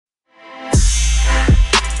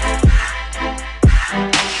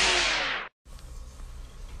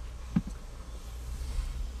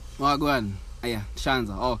Wagwan. Yeah,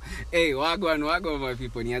 Shanza. Oh, hey, Wagwan, my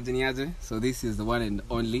people. Niaje. So this is the one and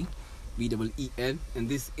only BEEN, and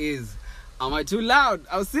this is Am I Too Loud?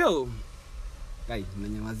 I'll still. Guy,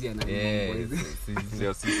 mnanyamazia na boys.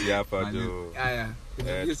 Sisi hapa jo. Yeah.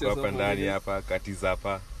 Hapa ndani hapa Curtize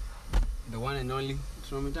hapa. The one and only.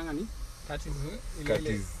 Tunamitanga ni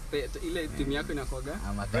Curtize. Ile timu yako inakuaga?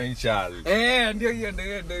 Brainchild. Ndio hiyo.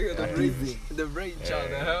 The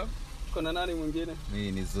Brainchild. Kuna nani mwingine?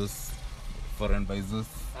 Mimi ni Zeus. Foreign by Zeus.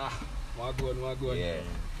 Wagwan. Yeah.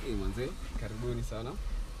 Hey manze, karibuni sana.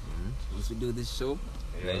 Once we do this show,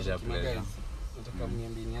 Pleasure. nataka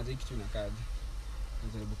mniambie ni aje kitu inakaje.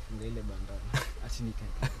 Najaribu kufunga ile bandana. Acha nikae.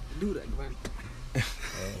 Durag bana.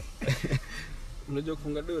 Unajua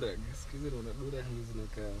kufunga durag? Sikizi una durag hizi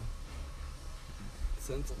zinakaa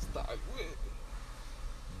sense of style.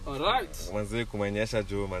 Alright. Manze kumenyesha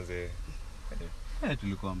jo manze.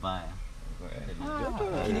 Tulikuwa mbaya.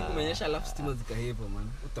 Lakini kumenyesha alafu stima zikahepa man.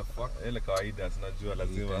 What the fuck? Ile kawaida tunajua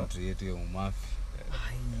lazima country yetu ya umafi.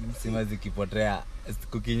 Stima zikipotea,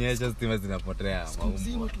 kukinyesha stima zinapotea.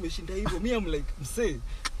 Msimu tumeshinda hivyo. Me I'm like, msee,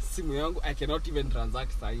 simu yangu I cannot even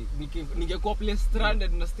transact sahi. Ningekuwa place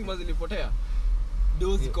stranded na stima zilipotea.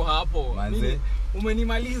 Dozi ziko hapo. Manze,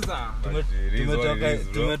 umenimaliza.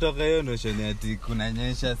 Tumetoka hiyo notion ati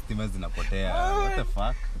kunanyesha stima zinapotea. What the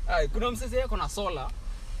fuck? Kuna msee yako na solar.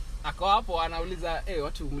 Ako hapo anauliza,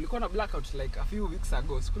 watu mlikuwa na blackout like a few weeks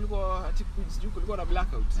ago. Kulikuwa ati kulikuwa na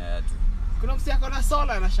blackout. Kuna msee yako na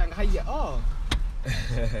solar anashanga haya.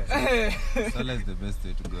 Solar is the best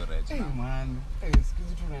way to go right now. Man.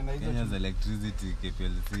 Excuse tunaenda hizo. Kenya's electricity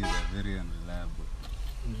KPLC is very unreliable.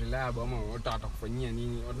 Unreliable ama utakufanyia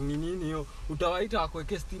nini? Ni nini hiyo? Utawaita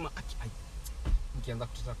akuwekea stima. Nikianza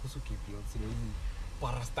kutaka kuhusu KPLC hizi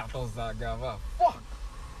parastatos za gava.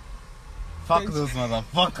 Fuck those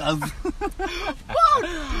motherfuckers.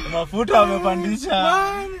 Mafuta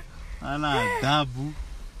wamepandisha. Ana adabu.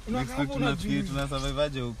 Expect tunasurvive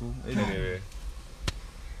aje huku. Anyway.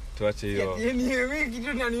 Tuache hiyo. Yaani wewe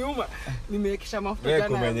kitu inaniuma. Nimewekesha mafuta jana. Wewe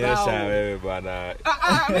kumenyesha wewe bwana.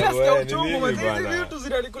 Nasikia uchungu mwanzo vitu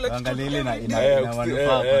zinanikula kitu. Angalia ile ina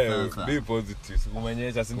manufaa sasa. Be positive.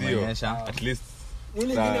 Kumenyesha si ndio? At least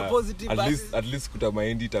nini ingine positive at least kuta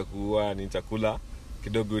mahindi itakuwa ni chakula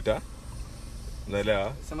kidogo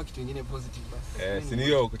unaelewa? Sema kitu kingine positive basi. Si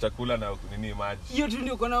ndio chakula na nini maji. Hiyo tu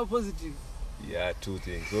ndio kuna positive. Yeah, two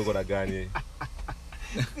things. Wewe kuna gani?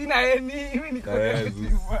 Sina mimi niko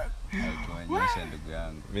negative. Kumenyesha ndugu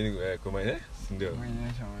yangu. Mimi kumenyesha ndio.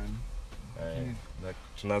 Kumenyesha man. Na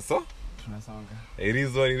tunasonga.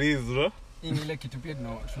 Irizo. Ile kitu pia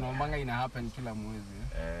tunaombanga ina happen kila mwezi.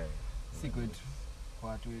 Si kwetu. Kwa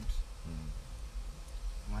watu wetu.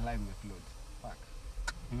 My life imefloat. Fuck.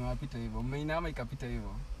 Nimewapita hivyo. Mmeinama ikapita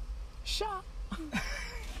hivyo.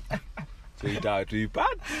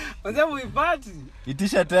 Tuipati. Kwanza muipati.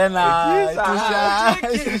 Itisha tena.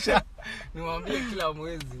 Itisha. Nimwambie kila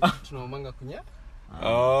mwezi tunaomanga kunya.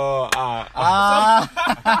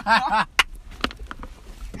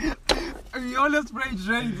 We always pray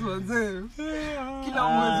drains wanze. Kila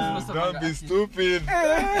mwezi tunasema. Don't be stupid.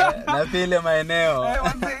 Na vile maeneo.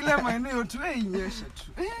 Wanze ile maeneo tu inyesha tu.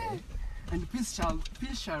 And peace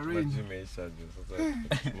shall reign. Majimeisha jo sasa.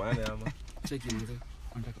 Maana ama. Check in mzee.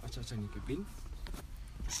 Nataka acha nikipin.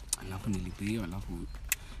 Alafu nilipio alafu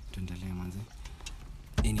tuendelee manze.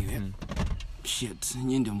 Anyway. Shit,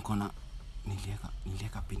 nyinyi ndio mkona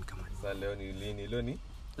nilieka pin kama ni. Sasa leo ni lini? Leo ni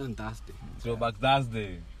Thursday. Throwback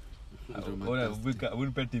Thursday.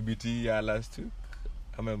 We'll TBT ya last week.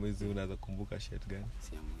 Kama mwezi unaweza kumbuka shit gani?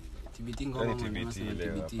 Si ya mwezi. TBT ngoma TBT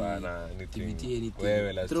leo hapana anything.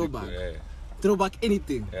 Wewe last Throwback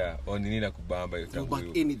anything. Yeah, on nini na kubamba Throwback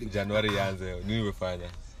anything. Januari yanze nini umefanya?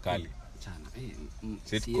 Kali. Chana.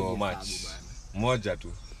 Sit go match. Moja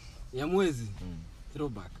tu. Ya mwezi.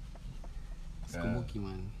 Throwback. Sikumbuki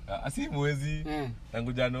man. Asi mwezi.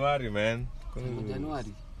 Tangu Januari man. Tangu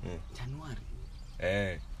Januari. Januari.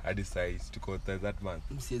 Hadi size tuko that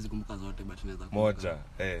month. Msiwezi kumbuka zote but tunaweza kumbuka. Moja.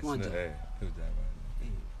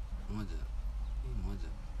 Moja.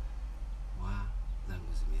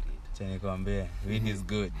 Zangu zimerida. Cha nikwambie, weed is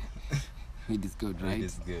good. Weed is good, right? Weed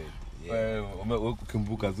is good. Wewe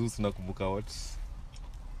ukikumbuka Zeus unakumbuka what?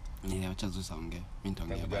 Acha Zeus aongee. Mimi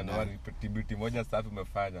nitaongea baadaye. Januari TBT moja safi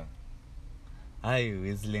umefanya. Ai,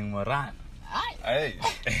 whistling Moran. Ai.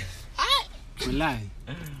 Wallahi.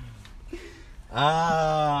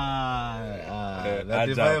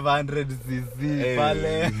 500 cc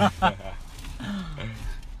pale.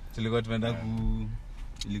 Tulikuwa tumeenda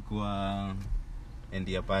ilikuwa end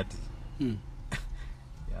ya party.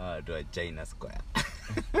 Ya watu wa China Square.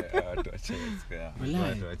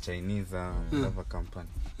 Watu wa Chinese lava company.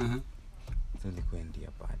 So ilikuwa India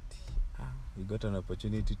party. We got an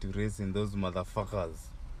opportunity to race in those motherfuckers.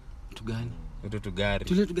 Tugani? To gari.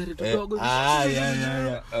 Tule tugari tudogo.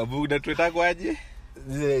 Yeah. Buda tuita kwaje?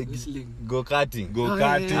 Go karting.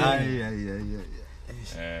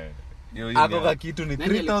 Ako ka kitu ni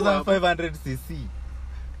 3500 cc.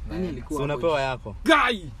 Nani alikuwa? So unapewa yako.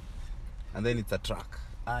 Guy. And then it's a truck.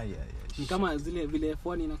 Ni kama zile vile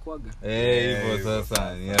F1 inakuaga. Hivyo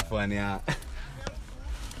sasa ni F1 ya.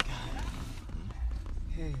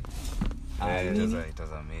 It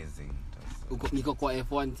was amazing. Niko kwa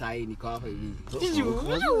F1 sai, niko hapa hivi.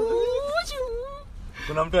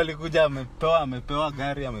 Kuna mtu alikuja amepewa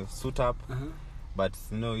gari amesuit up. But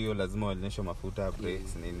hiyo lazima waonyeshe mafuta,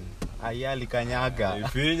 brakes nini. Ayali kanyaga.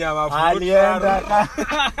 Ifinya mafuta. Alienda.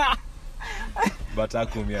 But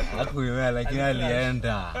hakumia lakini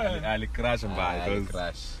alienda. Alicrash mbaya.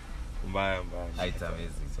 Mbaya. It's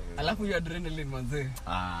amazing. Alafu ya adrenaline manze.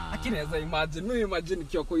 Lakini naweza imagine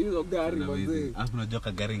kiwa kwa hizo gari manze. Alafu unajua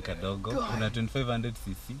ka gari kadogo. Kuna 2500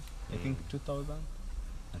 cc. I think 2000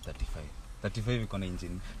 na 35 iko na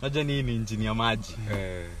engine. Unajua ni engine ya maji.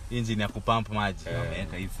 Engine ya kupump maji.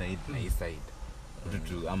 Wameweka hii side na hii side.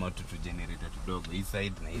 Tutu generator tudogo hii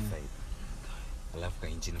side na hii side. Alafu ka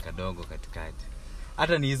engine kadogo katikati.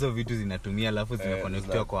 Hata ni hizo vitu zinatumia alafu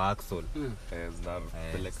zinakonektiwa kwa axle.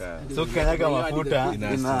 Zinapeleka. So kanyaga mafuta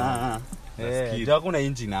ndio kuna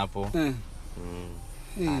engine hapo.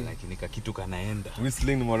 Lakini kitu kanaenda.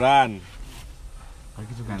 Whistling Moran.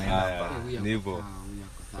 Kitu kanaenda hapa. Ndivyo.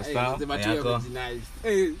 Sawa.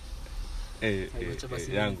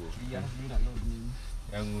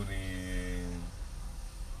 Yangu ni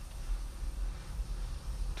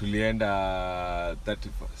tulienda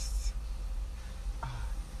 31st.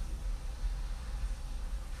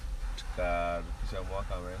 Tukarukisha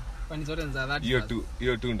mwaka wewe. Kwani zote za 30.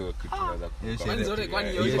 Hiyo tu ndio kitu tunaweza kukumbuka. Kwani zote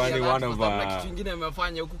kitu kingine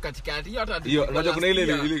amefanya huku katikati. Hiyo unajua kuna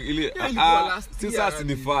ile sasa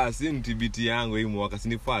ni fast, si TBT yangu hii mwaka si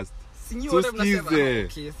ni fast. Sinyote mnasema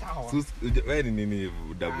okay sawa. Wewe ni nini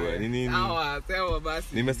double? Ni nini? Sawa basi.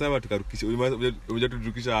 Nimesema tukarukisha. Unajua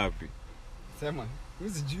tuturukisha wapi? Sema.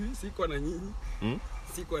 Mimi sijui, siko na nyinyi.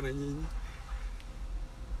 Siko na nyinyi.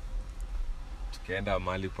 Tukaenda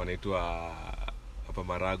mahali panaitwa hapa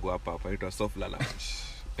Marago hapa panaitwa Sofla Lounge.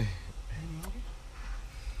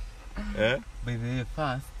 By the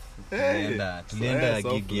first tulienda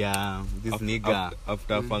gig ya this nigga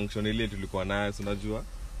after function ile tulikuwa nayo unajua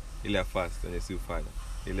ile ya first yenye si ufanya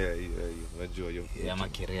ile unajua hiyo ya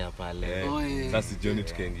makerea pale. Sasa jioni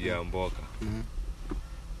tukaingia mboka.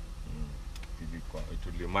 Ilikuwa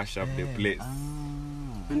tuli mash up the place.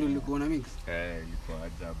 Ndio ulikuwa na mix? Ilikuwa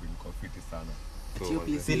ajabu, ilikuwa fiti sana.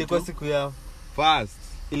 So ilikuwa siku ya first.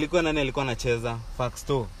 Ilikuwa nani alikuwa anacheza?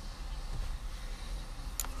 Faxto.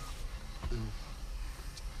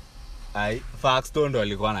 Faxto ndo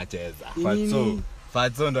alikuwa anacheza.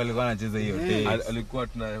 Faxto ndo alikuwa anacheza hiyo day. Alikuwa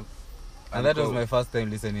tuna and that was my first time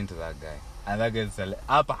listening to that guy. And that guy is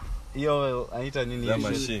hapa. Hiyo anaita nini hiyo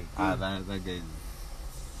machine? That guy.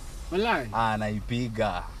 Wallahi.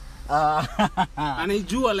 Anaipiga.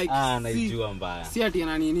 Anaijua like anaijua mbaya. Si ati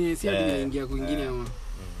ana nini, si ati anaingia kwingine ama.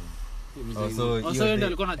 Also ndio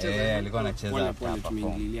alikuwa anacheza. Alikuwa anacheza hapa.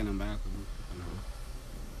 Tumeingililia namba yako.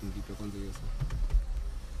 Ndio kwanza hiyo sasa.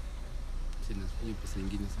 Sina hiyo pesa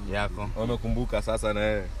nyingine sana. Yako. Umekumbuka sasa na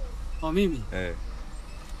wewe? Mimi?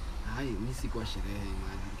 Hai, mimi si kwa sherehe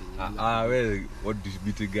imagine. Wewe what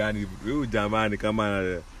biti gani? Wewe jamani kama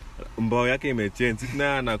mbao yake imechange.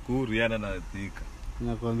 Sina Nakuru yana nathika.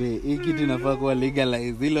 Nakwambia hii kitu inafaa kuwa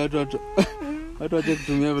legalize ile watu wache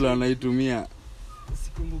kutumia vile wanaitumia.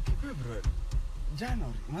 Sikumbuki bro.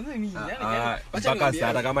 January. Mwanzo mimi mpaka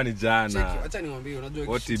hata kama ni jana. Acha niwaambie unajua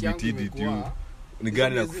what TBT ni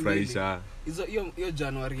gani na kufurahisha. Hiyo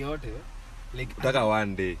January yote like utaka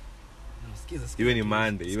one day. Sikiza. Iwe ni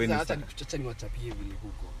Monday, iwe ni acha niwachapie vile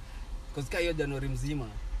huko. Because hiyo January mzima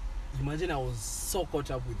imagine I was so caught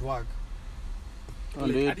up with work.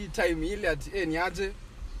 Hadi time ile ati niaje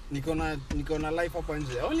niko na life hapa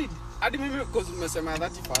nje. Only hadi mimi because umesema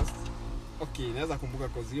 31st. Okay, naweza kumbuka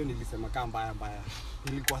cause hiyo nilisema kama mbaya.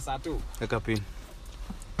 Ilikuwa saa 2. Weka pin.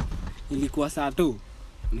 Ilikuwa saa 2.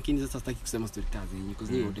 Lakini sasa sitaki kusema story kazi yenyewe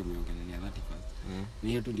because ni wote mmeongelea 31st. Na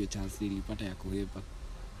hiyo tu ndio chance nilipata ya kuhepa.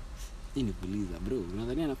 Hii ni kuuliza bro,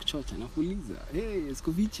 unadhania nakuchocha na kuuliza.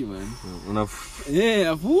 Sikuvichi man.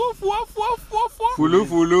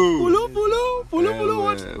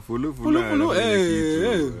 Fulu.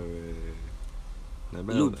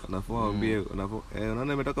 Nafaa ambie unaona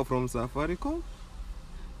nimetoka from Safaricom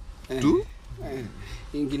to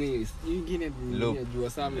Ingine jua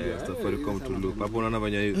sana. Safaricom to loop. Hapo unaona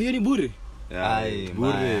fanya hiyo. Hiyo ni bure.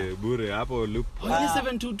 Bure hapo loop. Ile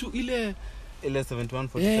 722 ile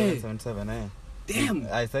 714777 Damn.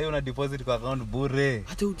 Sasa una deposit kwa account bure.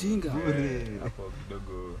 Hata ujinga. Bure. Hapo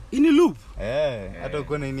kidogo. Ini loop. Hata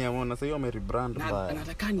uko na nini amona sasa hiyo wamerebrand baya.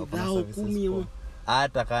 Nataka ni dhao 10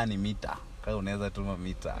 hata kama ni mita. Kama unaweza tuma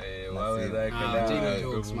mita. Wawe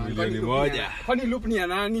milioni moja. Kwani loop ni ya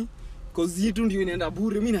nani? Cause yetu ndio inaenda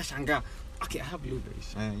bure. Mimi nashangaa. Okay, I have loop.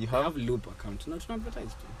 You I have loop account. Na tuna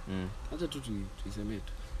advertise tu. Acha tu tuiseme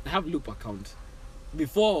tu. I have loop account.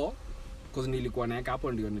 Before cause nilikuwa naeka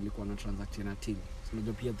hapo ndio nilikuwa na transaction na till. So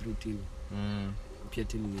unajua pia through till. Pia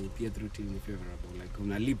through till ni favorable. Like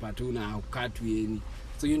unalipa tu na ukatwi yani.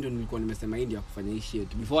 So hiyo ndio nilikuwa nimesema hii ndio kufanya hii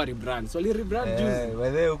shit before rebrand. So li rebrand juzi.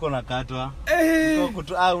 Wewe uko nakatwa. Uko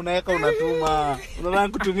unaweka unatuma.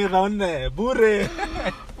 Unaanza kutumia raone bure.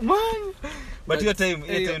 Man. But hiyo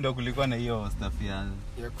time ndio kulikuwa na hiyo stuff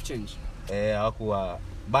ya kuchange. Hawakuwa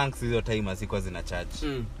banks hizo time hazikuwa zina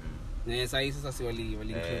charge. Sasa si wali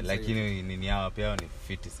lakini nini yao pia ni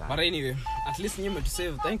fiti sana. But anyway, at least nyinyi to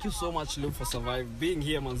save. Thank you so much Luke for survive being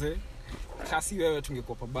here manze. Kasi wewe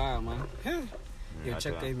tungekuwa pabaya man. Hiyo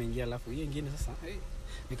check imeingia alafu hiyo nyingine sasa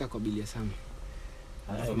nikakabilia sana.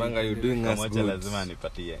 Manga you doing us good. Lazima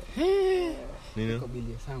nipatie. Nini?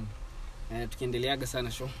 Nikabilia sana. Tukiendeleaga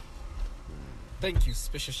sana show. Thank you.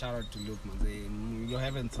 Special shout out to Luke manze. You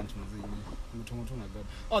haven't sent manze. Mtu na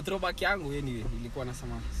God. Throwback yangu anyway ilikuwa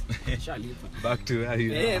nasema shalipa. Back to where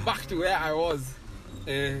you are. Back to where I was.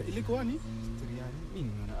 Ilikuwa ni story yani. Mimi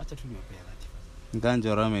nimeona acha tu niwapea that.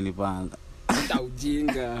 Nganjo rame nipanga.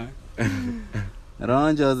 Ujinga.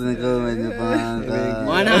 Ronjo zimenipanga.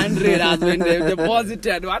 100 has been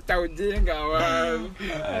deposited. Hata ujinga man.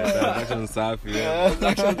 Transaction safi.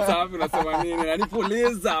 Transaction safi unasema nini? Nani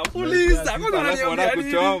poliza? Kwanza unaniambia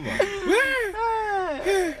kuchoma.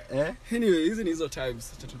 Anyway, hizi ni hizo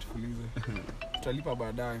times. Acha tutulize. Tutalipa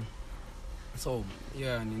baadaye. So,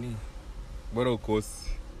 yeah, nini? Bora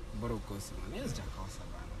ukosi. Man. Yes, jakosa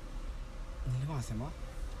bana. Nilikuwa nasema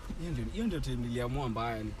hiyo ndio time niliamua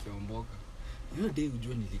mbaya nikiomboka. Hiyo day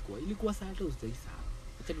unajua ilikuwa saa hata ustaisa.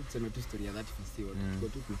 Acha tuseme tu story ya 31st wote.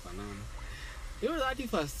 Tulikuwa tu tunafanana. Hiyo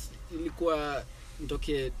 31st ilikuwa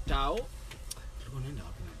nitoke Tao. Tulikuwa naenda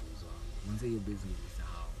wapi na buzo wangu? Mwanzo hiyo base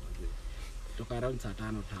nilisahau. Mwanzo kutoka around saa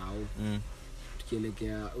 5 Tao.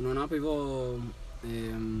 Tukielekea unaona hapo hivyo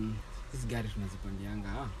hizi gari tunazipandianga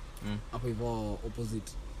hapo hivyo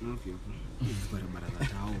opposite barabara za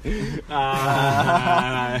Tao.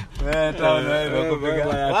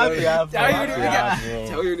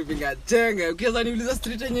 Tao unipiga chenga. Ukianza niuliza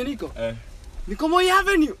street yenye niko. Niko Moi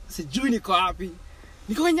Avenue. Sijui niko wapi.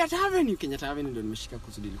 Niko Kenyatta Avenue ndio nimeshika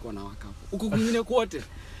kusudi ilikuwa na wakapo. Huko kwingine kote.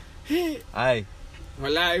 Ai.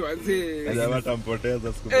 Walai wanzi. Lazima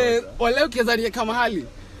tampoteza siku moja. Wale ukianza kama hali.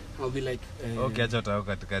 I'll be like okay, acha utao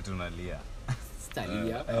katikati unalia.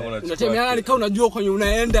 Stalia. Unatembeana ni kama unajua kwenye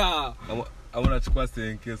unaenda. Au unachukua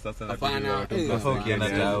senke sasa na sasa ukienda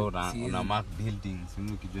Tao una mark buildings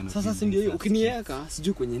mimi ukijua. Sasa si ndio ukiniweka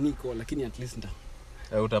sijui kwenye niko lakini at least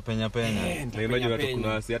utapenya. Na imagine watu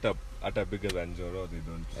kuna si hata bigger than Joro they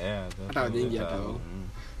don't. Hata wengi hata wao.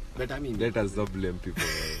 But I mean let us not blame people.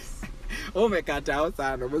 Umekata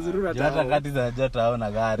sana. Umezurura Tao. Hata kati za jata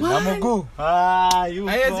na gari. Na mguu. Yuko.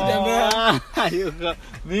 Haiwezi tembea. Yuko.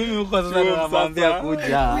 Mimi huko sasa namwambia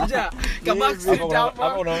kuja. Kama street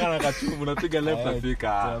hapa unaona na kachumu unapiga left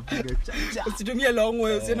afika. Usitumie long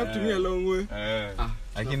way, usiende kutumia long way.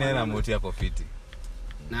 Lakini na moti yako fiti.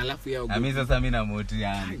 Na alafu yao. Mimi sasa mimi na moti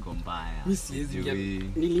yani niko mbaya. Mimi siwezi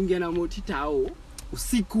niliingia na moti Tao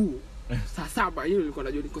usiku saa 7 hiyo nilikuwa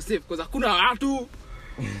najua niko safe kwa sababu kuna watu.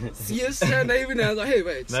 Yes, na hivi naanza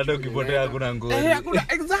wait. Na ndio ukipotea hakuna ngori.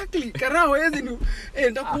 Hakuna exactly. Karao hizi ni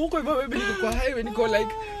ndakuhuko hivyo baby niko kwa highway niko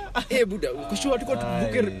like buda ukishua tuko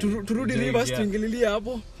tuvuke turudi Rivers tuingililie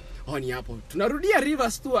hapo. Ni hapo. Tunarudia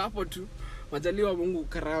Rivers tu hapo tu. Majaliwa Mungu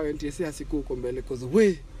Karao NTSA siku huko mbele cause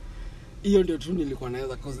we hiyo ndio tu nilikuwa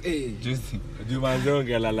naweza cause juzi Juma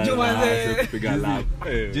Zonge la kupiga lap.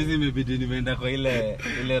 Juzi imebidi nimeenda kwa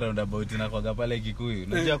ile roundabout na kwa pale Kikuyu.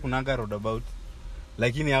 Unajua kunanga roundabout.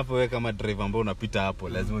 Lakini hapo wewe kama driver ambao unapita hapo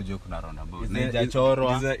lazima ujue kuna roundabout. Na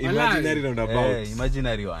hajachorwa imaginary roundabout.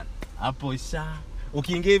 Imaginary one. Hapo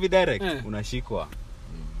ukiingia hivi direct unashikwa.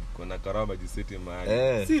 Kuna Karaba City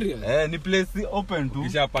mahali. Serious? Ni place open tu.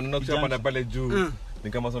 Kisha panda pale juu.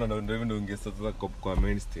 Ni kama sona ndio hivyo ungeanza kwa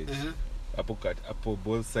main stage. Hapo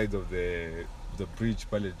both sides of the bridge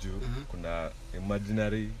pale juu kuna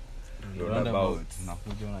imaginary roundabout.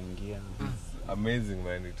 Unakuja unaingia. amazing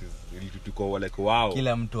man, it is tuko like wow.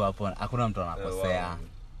 Kila mtu hapo, hakuna mtu anakosea. Wow.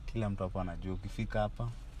 Kila mtu hapo anajua ukifika hapa.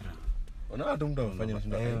 Unaona tu mtu anafanya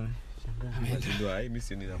nashinda. Ndio mimi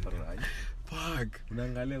si nina faraja. Fuck.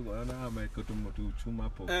 Unaangalia unaona Michael tu chuma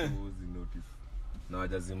hapo uzi notice. Na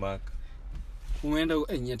wajazimaka. Umeenda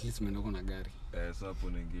at least umeenda kwa gari. So hapo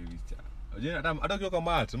unaingia vicha. Unajua hata ukiwa kwa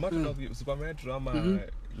mat na super metro ama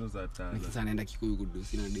hizo za tano. Sasa naenda Kikuyu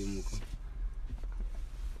kudusi na demu huko.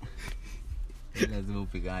 Lazima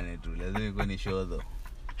upigane tu, lazima iko ni shodho.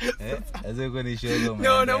 Lazima iko ni shodho.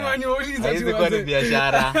 No man, uliza tu. Hizo ni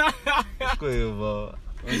biashara. Kwa hivyo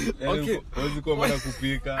okay, wewe kwenda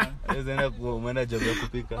kupika. Wewe umeenda job ya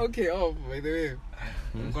kupika. Okay, by the way.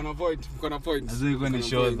 Mkona point. Lazima iko ni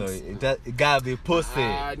shodho. Gabi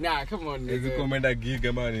pose. Nah, come on. Wewe kwenda gig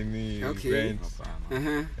ama nini event.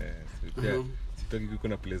 Yes. Sitaki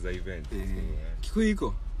kuna place za event. Kikuyu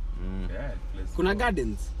iko? Kuna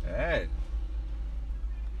gardens?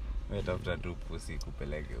 Wewe tafuta tu pusi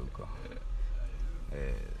kupeleke huko.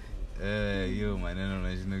 Hiyo maneno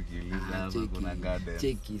unashinda kiuliza hapa kuna garden.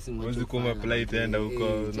 Cheki, simu. Wewe kama apply tenda huko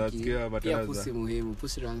unasikia matatizo. Ya pusi muhimu,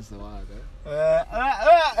 pusi runs the world.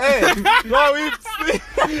 No whips.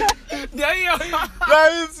 Ndio hiyo. No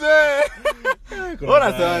whips.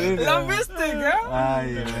 Bora sana nini? Lambistic,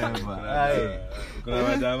 Ai, never. Kuna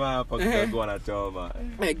majamaa hapa kidogo wanachoma.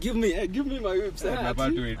 Give me my whips.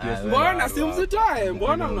 Napata itia. Mbona simzitoe?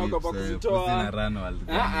 Mbona mnaogopa kuzitoa? Sina run world.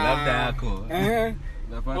 Labda yako.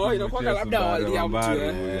 Inakuwa labda wali ya mtu.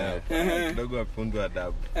 Kidogo afundu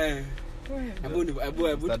adabu. Abu.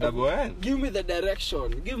 Give me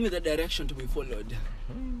the direction to be followed.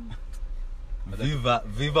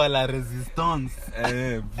 Viva la resistance.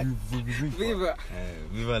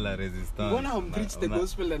 Viva la resistance. Mbona preach the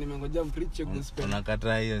gospel na nimengoja preach gospel.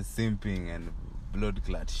 Unakataa hiyo simping and blood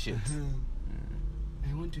clot shit.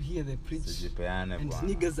 I want to hear the preach. Sijipeane bwana. And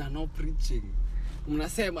niggas are not preaching.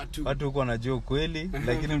 Mnasema tu. Watu huko wanajua ukweli,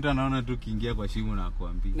 lakini mtu anaona tu kiingia kwa shimo na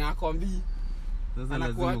akwambii. Sasa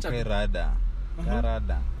lazima ukae rada.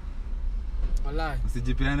 Rada. Wallahi.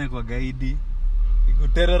 Usijipeane kwa gaidi. You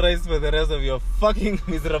terrorize for the rest of your fucking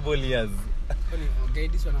miserable years. Kwani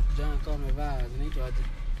gaidi wanakuja kama wamevaa zinaitwa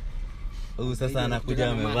aje? Sasa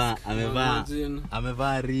anakuja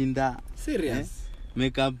amevaa rinda. Serious?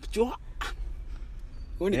 Makeup chua.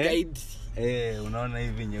 Uni gaidi. Unaona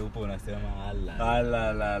hivi nyeupe unasema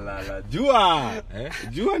ala. Jua.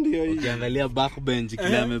 Jua ndio hii. Ukiangalia backbench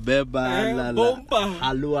kila amebeba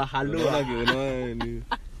halua.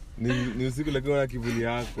 Ni usiku lakini una kivuli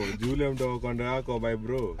yako. Jule mdogo kondo yako my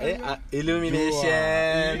bro.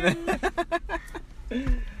 Illumination.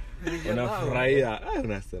 Unafurahia.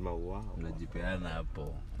 Unasema wow. Unajipeana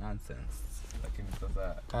hapo. Nonsense. Lakini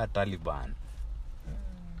sasa kama Taliban.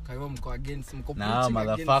 Kwa hivyo mko against na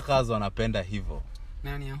motherfuckers wanapenda hivyo.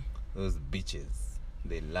 Nani hao? Those bitches.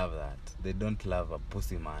 They love that. They don't love a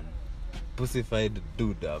pussy man. Pussified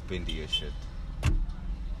dude hapendi hiyo shit.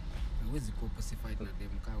 Huwezi kuwa pussified na dem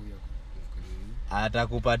kama huyo.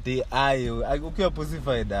 Atakupatia ayo ukiwa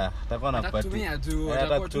pussified atakuwa anakupatia.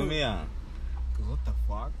 Atakutumia. What the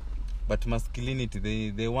fuck? But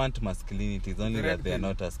masculinity, they want masculinity. It's only that they are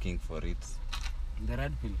not asking for it. The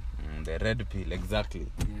red pill. The red pill, exactly.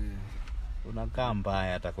 Yeah. Unakaa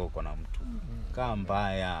mbaya atakuwa uko na mtu. Kaa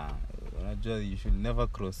mbaya. Unajua you should never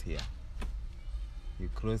cross here. You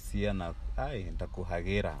cross here na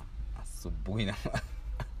nitakuhagera asubuhi na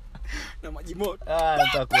maji moto.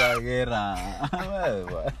 Nitakuhagera.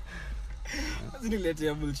 Wewe.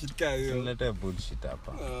 Usiniletee bullshit kama hiyo. Usiniletee bullshit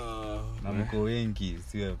hapa. Na mko wengi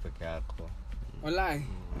siwe peke yako. Wallahi.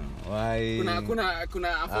 Why?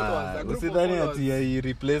 Kuna followers, group. Usidhani ati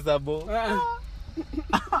irreplaceable.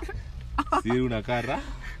 Siri unakara?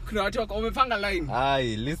 Kuna watu wako wamepanga line.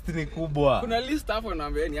 List ni kubwa. Kuna list hapo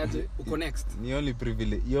naambia ni aje uko next. Ni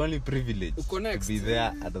only privilege. Uko next. To be there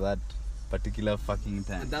at that particular fucking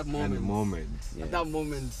time. At that moment. Yes. At that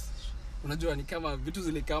moment. Unajua ni kama vitu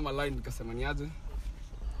zile kama line nikasema ni aje.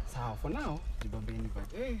 Sawa for now. Jibambeni but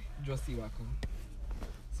jua si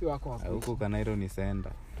wako hapo. Huko Kanairo ni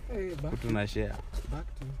senda. Tuna share.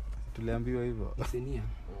 Back to. Tuliambiwa hivyo. Sinia.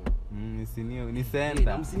 Ni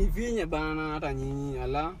senda. Msinivinye bana hata nyinyi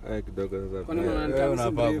ala. Kidogo sasa. Kwani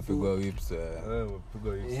unanipigwa kupigwa whips.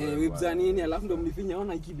 Kupigwa whips. Whips za nini alafu ndo mnifinya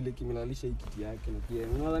ona hiki vile kimilalisha hiki kiti yake na pia.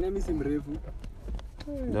 Unadhani mimi si mrefu?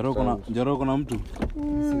 Njoro kuna mtu.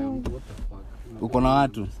 Sina mtu what the fuck. Uko na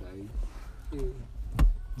watu?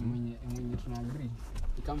 Mwenye tuna agree.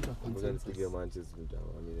 Come to a consensus. Piga Manchester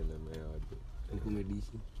mtaani na meaje.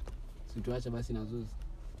 Nikumedishi. Situacha basi na Zeus.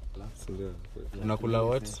 Ndio. Unakula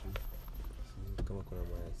what? kama kuna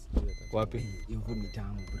mayai. Wapi? Hiyo food ni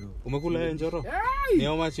tamu bro. Umekula hiyo njoro? Ni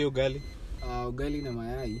how much hiyo ugali? Ugali na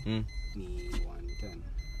mayai ni 110.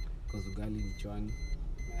 Cause ugali ni chwani.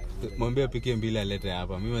 Mwambie apike mbili alete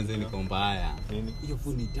hapa. Mimi mwanzo niko mbaya. Nini? Hiyo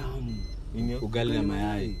food ni tamu. Nini? Ugali na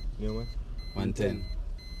mayai. Ni how much? 110.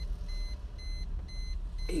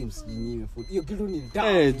 Msijinime food. Hiyo kitu ni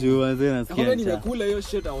tamu. Juu mwanzo nasikia. Hapo nimekula hiyo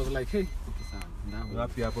shit, I was like, hey, okay sana. Ndapo.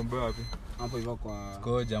 Wapi hapo mbao wapi? Hapo hivyo kwa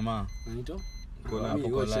Kwa jamaa. Anaitwa? Kwa hapo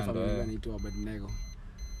kwa Lando. Anaitwa Abednego.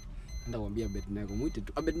 Nenda kuambia Abednego, muite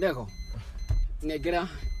tu Abednego. Negera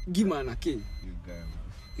gimana ki?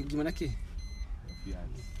 Gimana ki?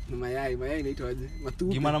 Mayai inaitwa aje?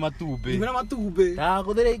 Matube. Gimana matube? Gimana matube?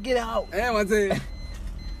 Kudere get out. Mzee.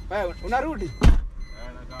 Wewe unarudi?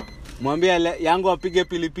 Mwambie yangu apige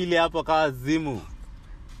pilipili hapo kama zimu.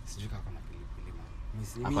 Sijui kama kuna pilipili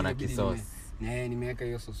man. Ako na kisosi. Nimeweka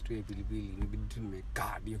hiyo sauce tu ya pilipili. Nibidi tu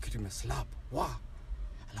nimekaa hiyo kitu imeslap. Wa.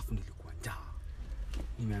 Alafu nilikuwa njaa.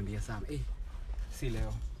 Nimeambia Sam, si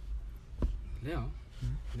leo. Leo?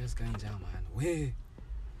 Let's go njaa man. We.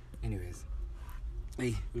 Anyways.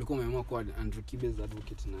 Ulikuwa umeamua kuwa Andrew Kibe's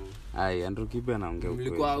advocate na. Andrew Kibe anaongea ukweli.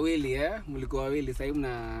 Mlikuwa wawili, sasa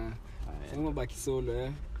mna baki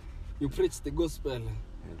solo You preach the gospel.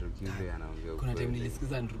 Andrew Kibe anaongea ukweli. Kuna time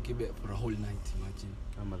nilisikiza Andrew Kibe for a whole night, imagine.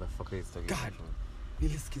 That motherfucker is talking about.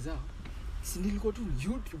 Nilisikiza. Si nilikuwa tu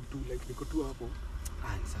YouTube tu like niko tu hapo.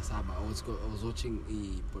 Ni saa 7. I was watching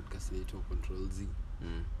a podcast inaitwa Control Z.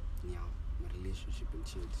 Yeah, my relationship and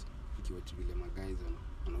shit. Ikiwatch vile guys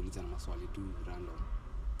wanauliza na maswali tu random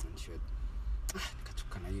and shit.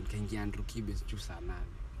 Nikatoka na hiyo nikaingia Andrew Kibe juu saa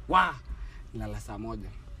 8. Nilala saa 1.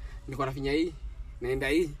 Nilikuwa nafinya hii, naenda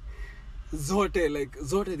hii. Zote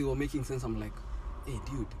they were making sense. I'm like, hey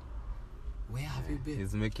dude, where have you been?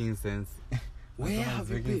 It's making sense. Where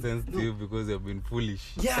have you been? It's making sense to you because you've been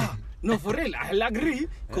foolish. Yeah, no for real, I'll agree.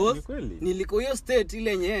 Cause niliko hiyo state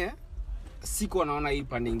ile yenyewe siko naona hii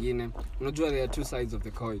pande nyingine. Unajua there are two sides of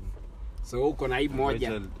the coin. So uko na hii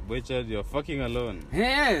moja. Richard, you're fucking alone.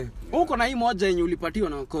 Uko na hii moja yenye ulipatiwa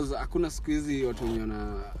na cause hakuna siku hizi watu wenye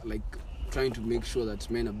wana like trying to make sure that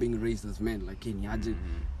men are being raised as men like ni aje.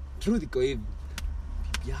 Truth iko hivi.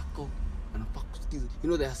 Bibi yako anafaa kusikiza. You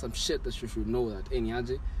know there are some shit that you should know that ni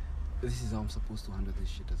aje. This is how I'm supposed to handle this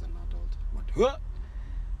shit as an adult. But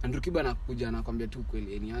Andrew Kiba anakuja anakwambia tu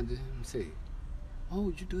kweli ni aje. Say, why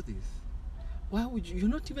would you do this? Why would you? You're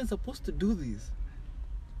not even supposed to do this.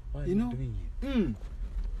 Why are you doing it?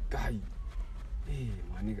 Guy.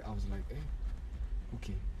 My nigga, I was like,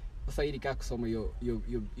 okay. Sasa hili kaka kusoma yo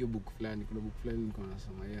book fulani, kuna book fulani niko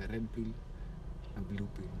nasoma ya Red Pill na Blue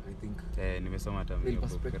Pill, I think. Nimesoma hata hiyo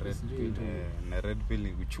book Red Pill. Na Red Pill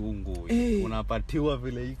ni uchungu. Unapatiwa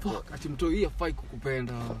vile iko. Fuck, ati mtu hii afai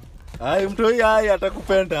kukupenda. Mtu hii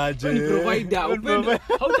atakupenda aje? Ni provider.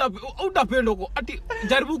 Hautapenda uko. Ati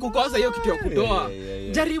jaribu kukosa hiyo kitu ya kutoa.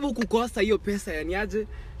 Jaribu kukosa hiyo pesa yani aje?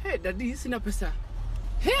 Daddy sina pesa.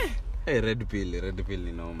 Red Pill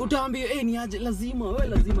ni noma. Utaambia ni aje wewe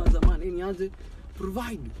lazima zamani ni aje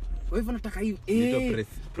provide. Wewe unataka hivi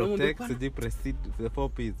protect, the 4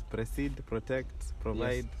 P's: precede, protect,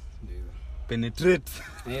 provide, yes. Penetrate.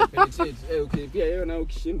 Okay, pia hiyo nayo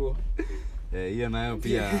ukishindwa. Hiyo nayo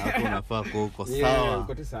pia hapo unafaa uko sawa.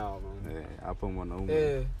 Uko tu sawa man. Hapo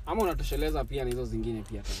mwanaume. Ama unatosheleza pia na hizo zingine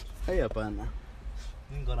pia tatu. Hapana.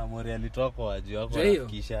 Ningo na mori alitoko waji wako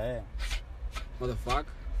kisha What the fuck?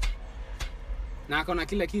 Na akona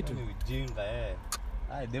kila kitu. Ni ujinga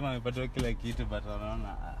dema amepata kila kitu but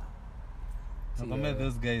anaona nakwambia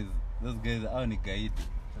those guys hao ni gaidi.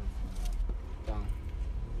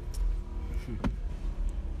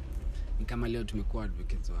 Ni kama leo tumekuwa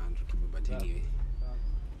advocates wa Andrew Kibe but anyway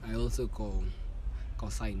I also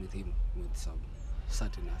co-sign with him with some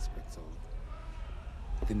certain aspects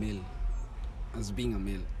of the male as being a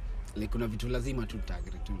male. Like kuna vitu lazima tu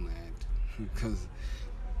agree tu na yet because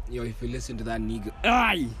if you listen to that nigga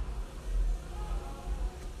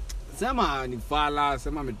sema ni fala,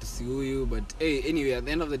 sema ametusi huyu but anyway at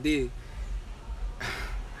the end of the day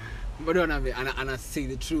bado ana say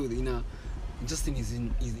the truth, you know, just in his own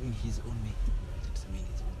way. Just in his own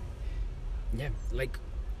way. Yeah, like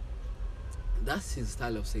that's his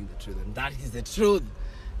style of saying the truth, and that is the truth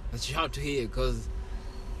that you have to hear. Because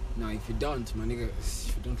now if you don't, my nigga,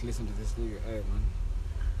 if you don't listen to this nigga, man,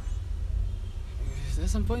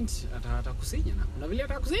 there's some point atakusinya na kuna vile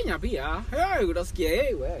atakusinya pia. Utasikia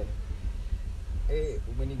wewe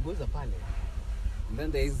umeniguza pale, and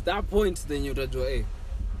then there is that point then you utajua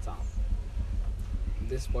what's up. At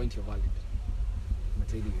this point you're valid. I'm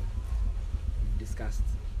telling you, we've discussed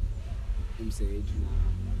msage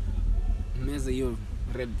na meza hiyo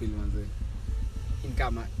Red Pill manze. in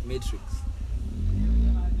kama matrix.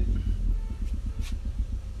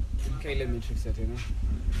 Kile matrix ya tena.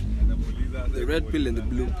 The red pill and the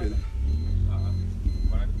blue pill.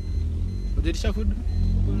 Ujitisha food?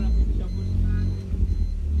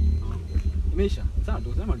 Imeisha. Sawa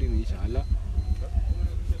tu sema tu imeisha. Ala.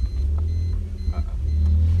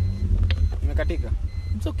 Imekatika.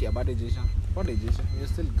 It's okay about it, Jisha. What is Jisha? You're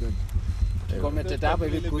still good. Comment hapa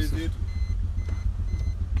hivi kuhusu.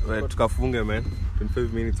 Right, tukafunge man.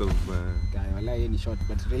 25 minutes of guy wala yeye ni short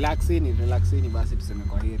but relaxini basi tuseme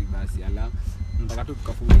kwa heri basi ala. Nataka tu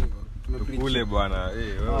tukafunge hivyo. Tumepreach. Kule bwana.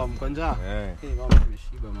 Oh, mkonja. Mama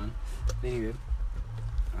tumeshiba man. Anyway,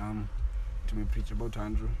 tumepreach about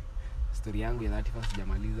Andrew. Story yangu ya 31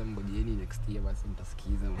 sijamaliza, ngojeeni next year basi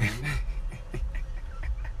mtasikiza man.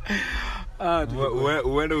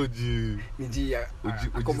 Uende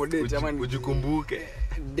accommodate ama ujikumbuke.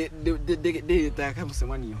 De kama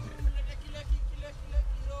semani.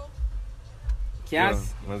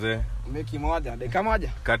 Kiasi manze. Meki moja, dakika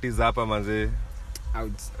moja. Curtize hapa manze.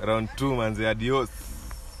 Out. Round 2 manze, adios.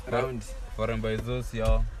 Round. Foreign by Zeus,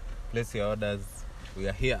 y'all. Place your orders. We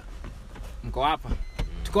are here. Mko hapa.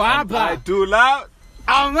 Tuko hapa. Am I too loud?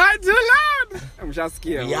 Am I too loud?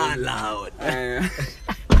 Mshasikia. We are loud.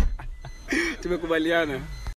 Tumekubaliana.